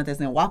get the ones that's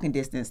in walking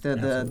distance to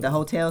the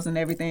hotels and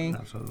everything.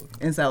 Absolutely.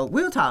 And so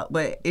we'll talk,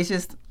 but it's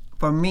just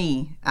for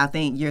me. I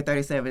think year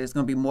 37 is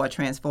going to be more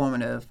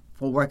transformative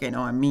for working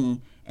on me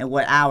and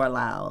what I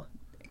allow.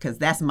 Because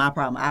that's my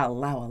problem. I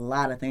allow a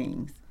lot of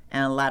things.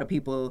 And a lot of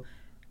people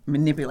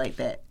manipulate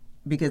that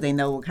because they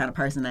know what kind of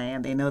person I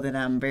am. They know that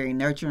I'm very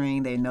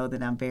nurturing. They know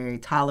that I'm very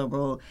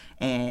tolerable.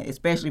 And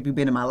especially if you've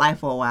been in my life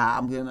for a while,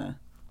 I'm going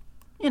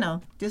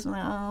to, just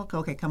like, oh,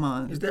 okay, come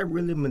on. Is that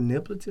really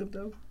manipulative,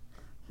 though?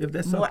 If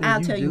that's something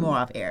I'll tell you more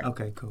off air.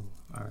 Okay, cool.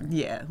 All right.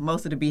 Yeah,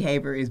 most of the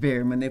behavior is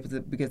very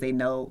manipulative because they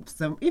know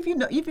if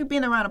you've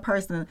been around a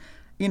person,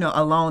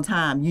 a long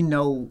time, you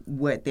know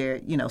what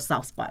their,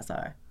 soft spots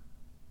are.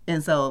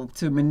 And so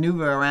to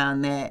maneuver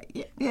around that,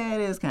 yeah,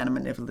 it is kind of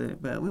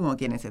manipulative, but we won't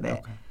get into that.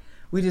 Okay.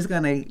 We're just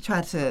going to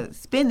try to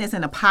spin this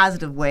in a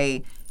positive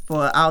way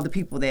for all the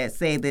people that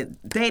say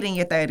that dating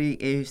your 30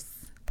 is,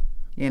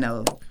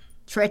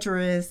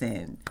 treacherous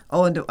and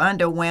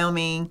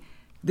underwhelming.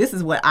 This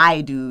is what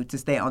I do to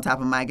stay on top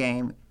of my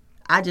game.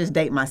 I just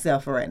date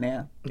myself for right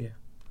now. Yeah.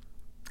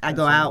 I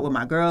go out with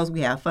my girls.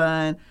 We have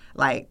fun.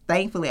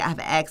 Thankfully, I have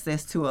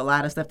access to a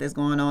lot of stuff that's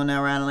going on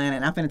around Atlanta,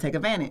 and I'm finna take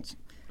advantage.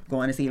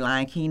 Going to see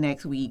Lion King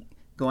next week,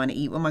 going to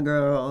eat with my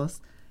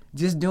girls,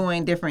 just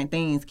doing different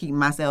things, keeping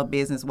myself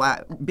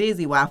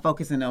busy while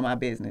focusing on my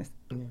business.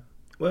 Yeah.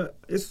 Well,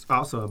 it's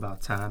also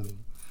about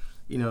timing.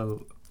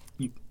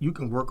 You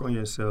can work on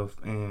yourself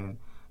and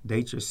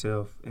date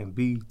yourself and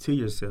be to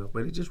yourself,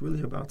 but it's just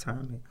really about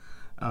timing.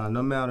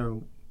 No matter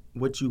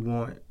what you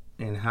want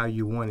and how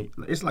you want it,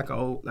 it's like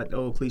the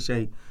old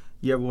cliche.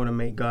 You ever want to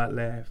make God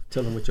laugh?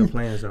 Tell him what your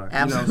plans are.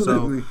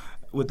 Absolutely. So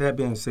with that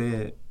being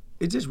said,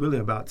 it's just really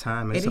about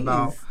time. It's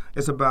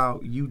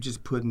about you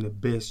just putting the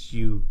best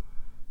you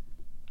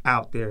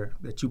out there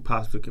that you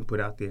possibly can put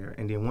out there.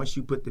 And then once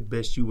you put the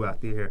best you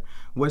out there,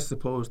 what's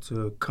supposed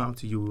to come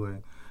to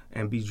you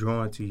and be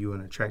drawn to you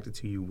and attracted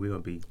to you will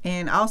be.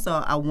 And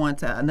also,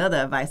 another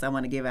advice I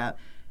want to give out,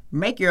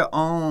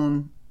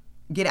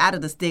 get out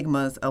of the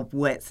stigmas of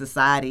what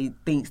society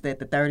thinks that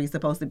the 30 is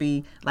supposed to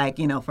be.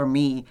 For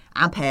me,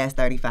 I'm past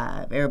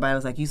 35. Everybody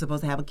was like, you're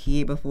supposed to have a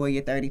kid before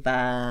you're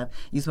 35.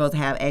 You're supposed to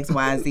have X,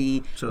 Y,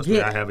 Z. Trust me,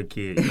 I have a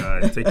kid.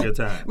 Take your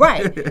time.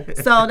 Right.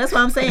 So that's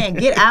what I'm saying.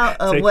 Get out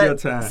of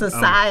what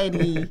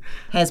society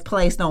has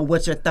placed on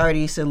what your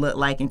 30 should look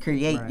like and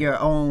create your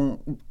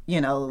own,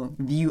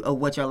 view of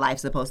what your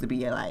life's supposed to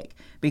be like.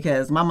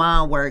 Because my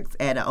mom works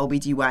at an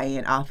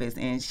OBGYN office,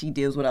 and she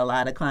deals with a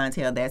lot of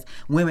clientele that's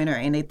women are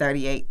in their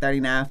 38,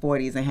 39,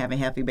 40s and having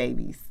healthy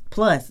babies.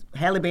 Plus,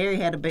 Halle Berry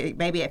had a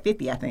baby at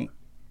 50, I think.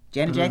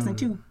 Janet Jackson,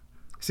 too.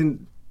 See,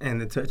 and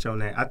to touch on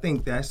that, I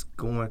think that's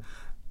one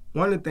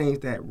of the things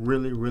that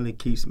really, really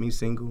keeps me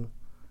single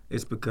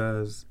is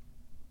because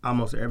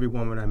almost every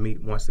woman I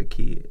meet wants a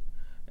kid.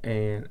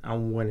 and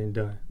I'm one and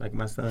done. Like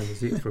my son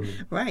is it for me.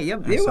 Right.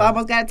 You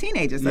almost got a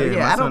teenager, so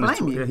I don't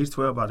blame you. Yeah, he's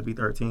 12, about to be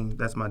 13.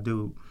 That's my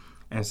dude.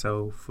 And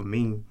so for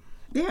me,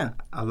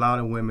 a lot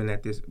of women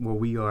at this where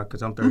we are,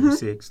 because I'm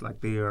 36, like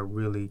they are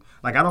really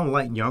like I don't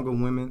like younger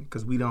women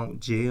because we don't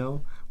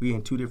gel. We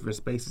in two different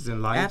spaces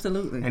in life.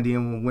 Absolutely. And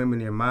then when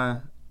women in my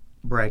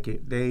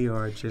bracket, they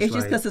are just. It's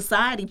just because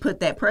society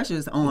put that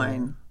pressures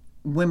on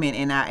women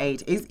in our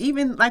age. It's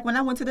even like when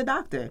I went to the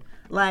doctor,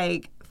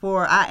 like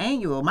for our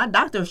annual, my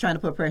doctor was trying to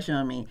put pressure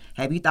on me.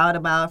 Have you thought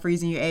about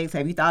freezing your eggs?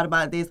 Have you thought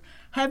about this?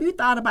 Have you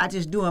thought about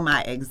just doing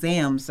my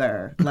exam,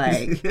 sir?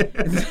 Like,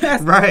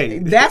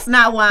 that's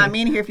not why I'm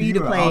in here for you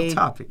to play. Off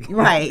topic.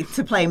 Right,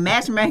 to play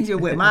matchmaker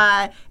with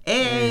my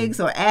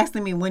eggs or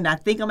asking me when I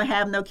think I'm going to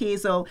have no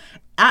kids. So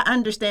I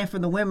understand for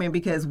the women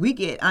because we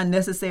get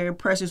unnecessary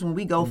pressures when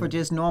we go for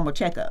just normal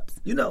checkups.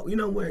 You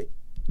know what?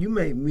 You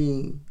made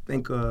me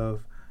think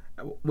of,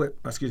 what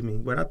I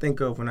think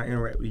of when I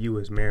interact with you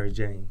is Mary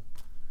Jane.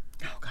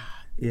 Oh, God.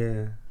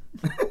 Yeah.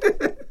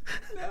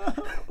 No.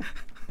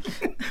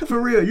 For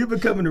real, you're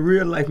becoming a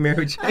real life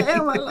Mary Jane. I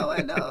am, my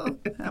Lord, no.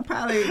 I'm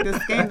probably the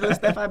scandalous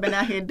stuff I've been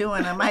out here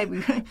doing. I might be.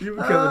 You're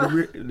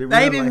becoming the real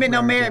I ain't even been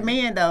no Mary married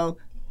man though.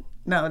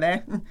 No,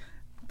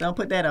 don't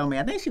put that on me.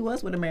 I think she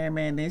was with a married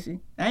man, didn't she?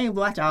 I ain't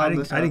watch all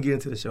the show. I didn't get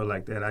into the show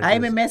like that. I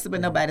ain't been messing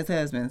with nobody's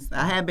husbands.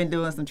 I have been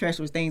doing some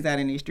treacherous things out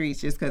in these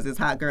streets just because it's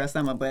hot girl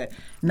summer, but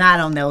not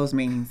on those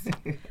means.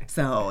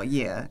 So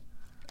yeah.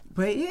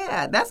 But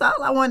yeah, that's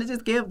all I want to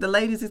just give the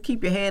ladies. Just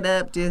keep your head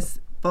up. Just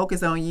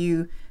focus on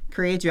you.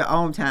 Create your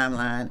own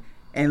timeline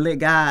and let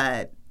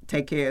God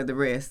take care of the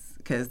rest.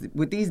 Because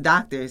with these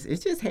doctors,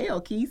 it's just hell,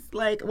 Keith.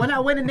 Like, when I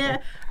went in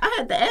there, I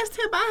had to ask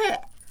him,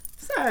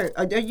 sir,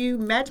 are you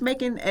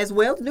matchmaking as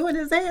well doing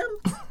exams?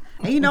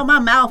 And, my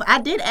mouth, I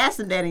did ask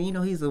him that.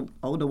 And, he's an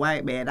older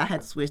white man. I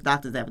had to switch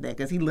doctors after that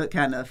because he looked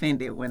kind of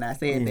offended when I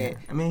said that.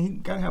 I mean, he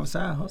got to have a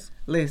side hustle.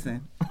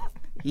 Listen.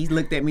 He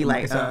looked at me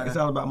like... It's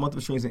all about multiple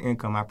streams of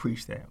income. I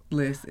preach that.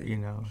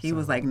 Listen. He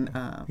was like,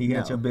 he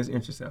got your best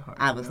interest at heart.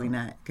 Obviously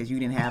not, because you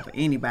didn't have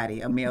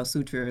anybody, a male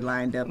suture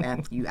lined up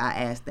after you. I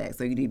asked that,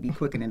 so you need to be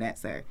quicker than that,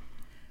 sir.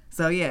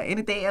 So, yeah,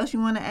 anything else you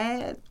want to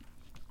add?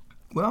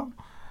 Well,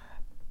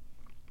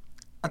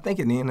 I think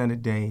at the end of the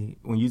day,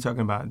 when you're talking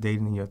about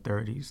dating in your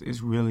 30s,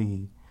 it's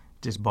really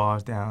just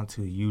boils down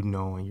to you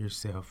knowing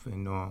yourself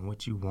and knowing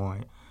what you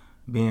want,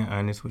 being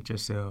honest with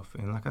yourself.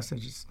 And like I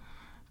said,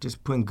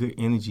 just putting good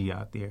energy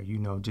out there,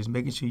 just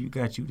making sure you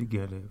got you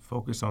together.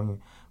 Focus on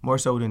more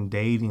so than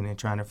dating and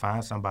trying to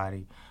find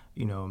somebody.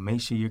 Make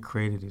sure your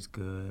credit is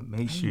good.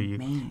 Make sure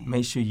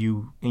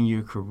you in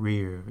your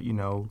career.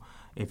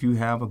 If you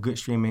have a good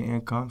stream of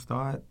income,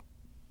 start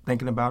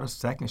thinking about a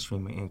second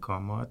stream of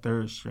income or a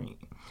third stream.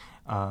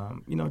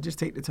 Just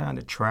take the time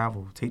to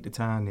travel. Take the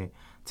time to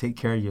take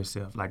care of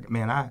yourself. Like,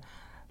 man,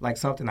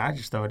 something I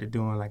just started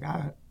doing. Like,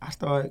 I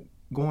started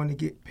going to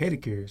get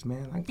pedicures,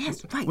 man. Like,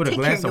 that's right. With a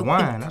glass of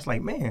wine. I was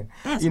like, man.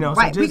 That's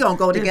right. We're going to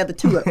go together,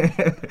 too.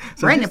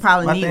 Brandon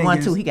probably need one,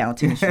 too. He got on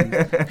tennis shoes.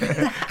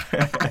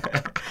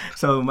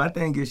 So my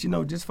thing is,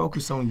 just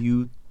focus on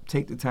you.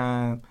 Take the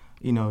time,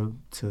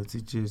 to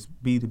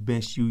just be the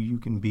best you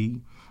can be,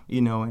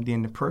 and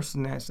then the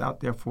person that's out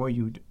there for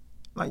you,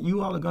 like,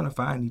 you all are going to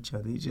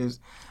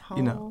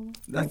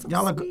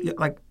y'all are,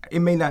 like, it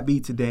may not be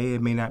today,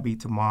 it may not be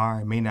tomorrow,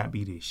 it may not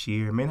be this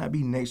year, it may not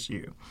be next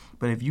year.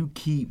 But if you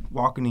keep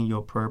walking in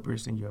your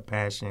purpose and your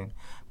passion,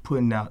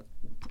 putting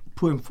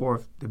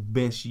forth the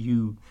best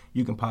you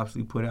can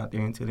possibly put out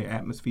there into the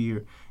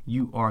atmosphere,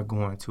 you are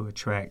going to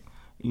attract,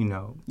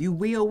 You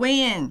will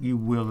win. You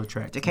will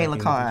attract. Jacayla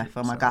Carr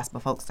for my gospel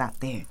folks out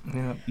there.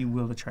 Yeah, you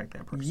will attract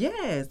that person.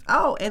 Yes.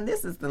 Oh, and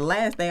this is the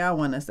last thing I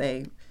want to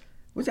say,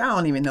 which I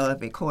don't even know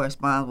if it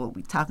corresponds with what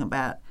we're talking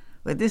about,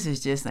 but this is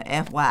just an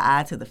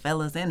FYI to the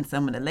fellas and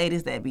some of the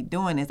ladies that be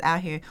doing this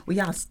out here. Will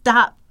y'all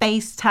stop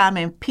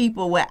FaceTiming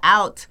people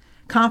without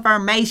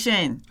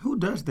confirmation? Who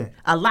does that?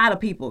 A lot of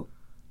people.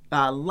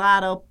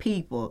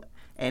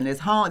 And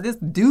this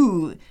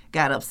dude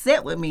got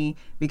upset with me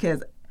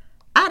because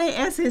I didn't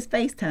answer his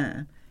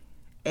FaceTime.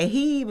 And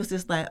he was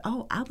just like,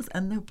 oh, I was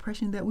under the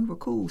impression that we were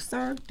cool.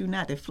 Sir, do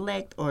not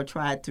deflect or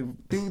try to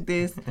do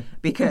this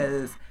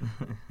because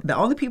the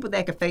only people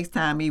that can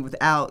FaceTime me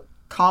without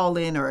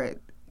calling or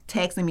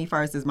texting me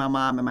first is my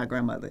mom and my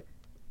grandmother.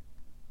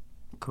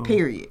 Cool.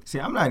 Period. See,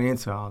 I'm not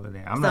into all of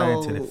that. I'm not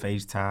into the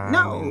FaceTime.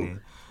 No.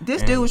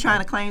 This dude was trying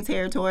to claim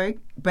territory,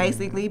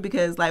 basically,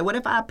 because, like, what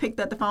if I picked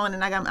up the phone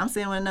and I'm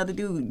sitting with another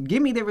dude?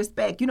 Give me the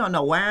respect. You don't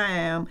know where I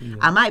am. Yeah.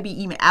 I might be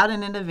even out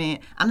in an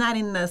event. I'm not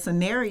in the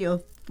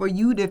scenario for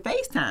you to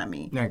FaceTime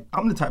me. Like,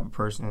 I'm the type of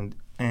person,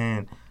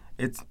 and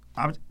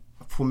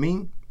for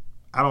me,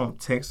 I don't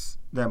text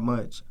that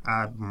much.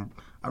 I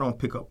don't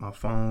pick up my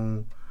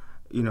phone.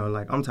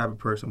 Like, I'm the type of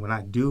person, when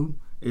I do,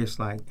 it's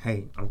like,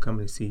 hey, I'm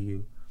coming to see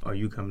you, or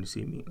you coming to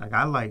see me. Like,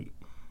 I like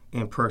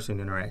in-person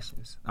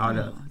interactions.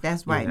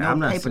 That's right. No, I'm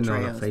not paper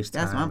trails.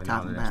 That's what I'm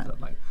talking about.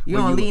 Like, you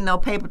don't leave no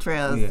paper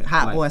trails,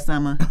 hot boy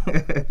summer.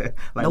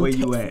 Like, no where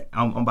you at?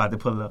 I'm about to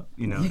pull up.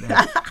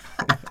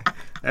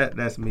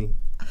 That's me.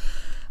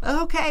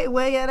 Okay,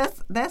 well, yeah,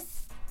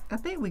 that's. I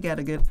think we got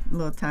a good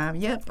little time.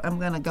 Yep, I'm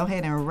gonna go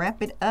ahead and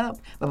wrap it up.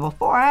 But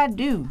before I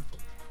do,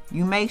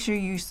 you make sure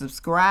you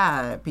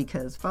subscribe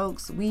because,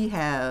 folks, we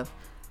have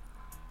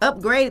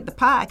upgraded the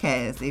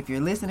podcast. If you're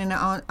listening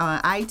on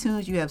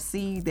iTunes, you have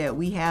seen that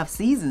we have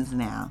seasons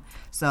now.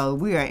 So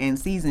we are in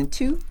season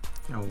 2.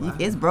 Oh, wow.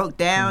 It's broke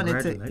down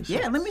into. Congratulations.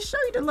 Yeah, let me show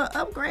you the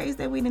little upgrades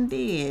that we done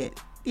did.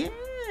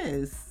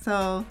 Yes.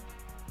 So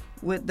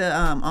with the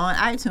on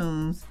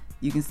iTunes,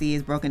 you can see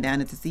it's broken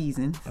down into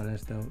seasons. Oh,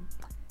 that's dope.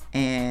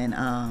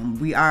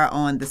 And we are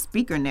on the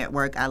Speaker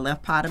Network. I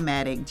left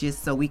Podomatic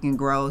just so we can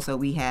grow. So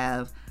we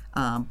have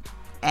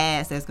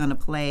ads that's going to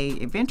play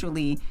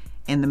eventually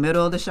in the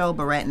middle of the show,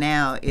 but right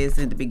now it's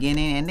in the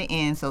beginning and the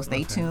end. So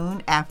stay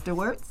tuned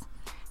afterwards.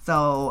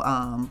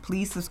 So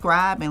please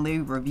subscribe and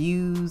leave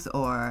reviews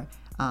or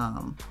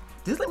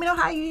just let me know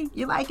how you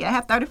like it. I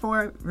have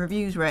 34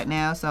 reviews right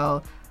now.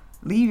 So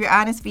leave your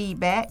honest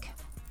feedback.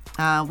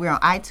 We're on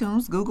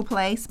iTunes, Google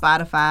Play,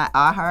 Spotify,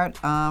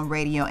 iHeart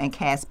Radio, and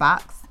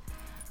Castbox.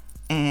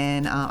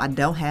 And I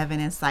don't have an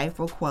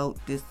insightful quote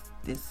this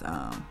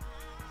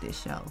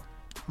show.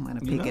 I'm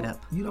gonna pick it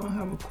up. You don't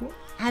have a quote?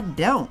 I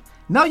don't.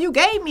 No, you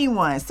gave me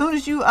one. As soon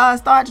as you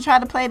started to try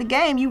to play the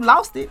game, you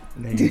lost it.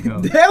 There you go.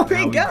 There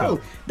we go.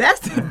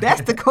 That's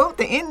the quote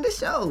to end the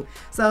show.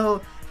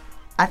 So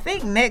I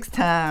think next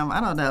time,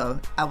 I don't know.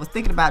 I was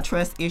thinking about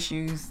trust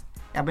issues.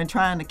 I've been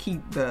trying to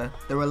keep the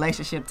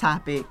relationship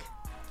topic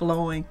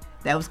flowing.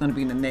 That was going to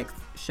be the next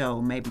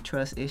show, maybe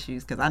trust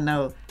issues, because I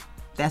know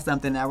that's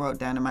something I wrote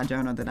down in my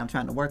journal that I'm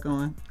trying to work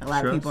on. A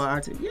lot of people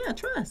are too. Yeah,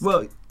 trust.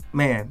 Well,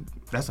 man,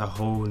 that's a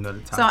whole nother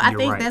topic. So I You're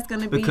think right. that's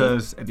going to be...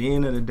 Because at the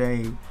end of the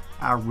day,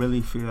 I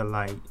really feel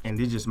like, and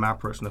this is just my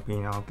personal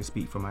opinion, I can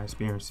speak from my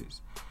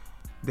experiences,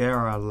 there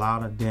are a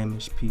lot of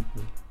damaging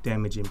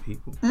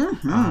people.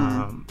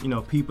 Mm-hmm.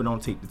 People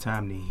don't take the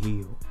time to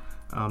heal.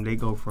 They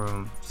go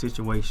from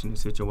situation to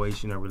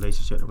situation, or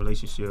relationship to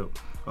relationship,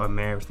 or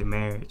marriage to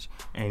marriage.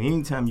 And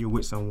anytime you're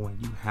with someone,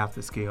 you have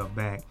to scale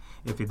back.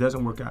 If it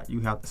doesn't work out, you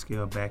have to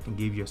scale back and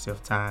give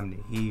yourself time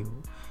to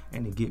heal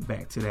and to get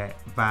back to that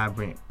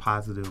vibrant,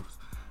 positive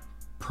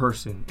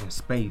person and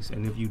space.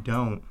 And if you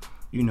don't,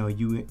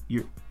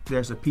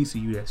 there's a piece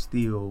of you that's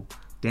still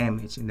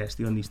damaged and that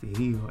still needs to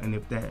heal. And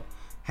if that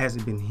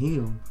hasn't been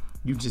healed,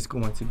 you're just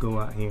going to go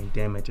out here and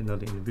damage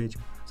another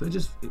individual. So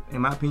just,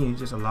 in my opinion, it's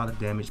just a lot of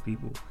damaging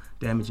people.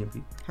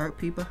 Hurt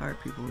people.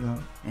 Yeah.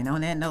 And on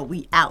that note,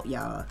 we out,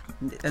 y'all.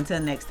 Until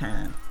next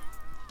time.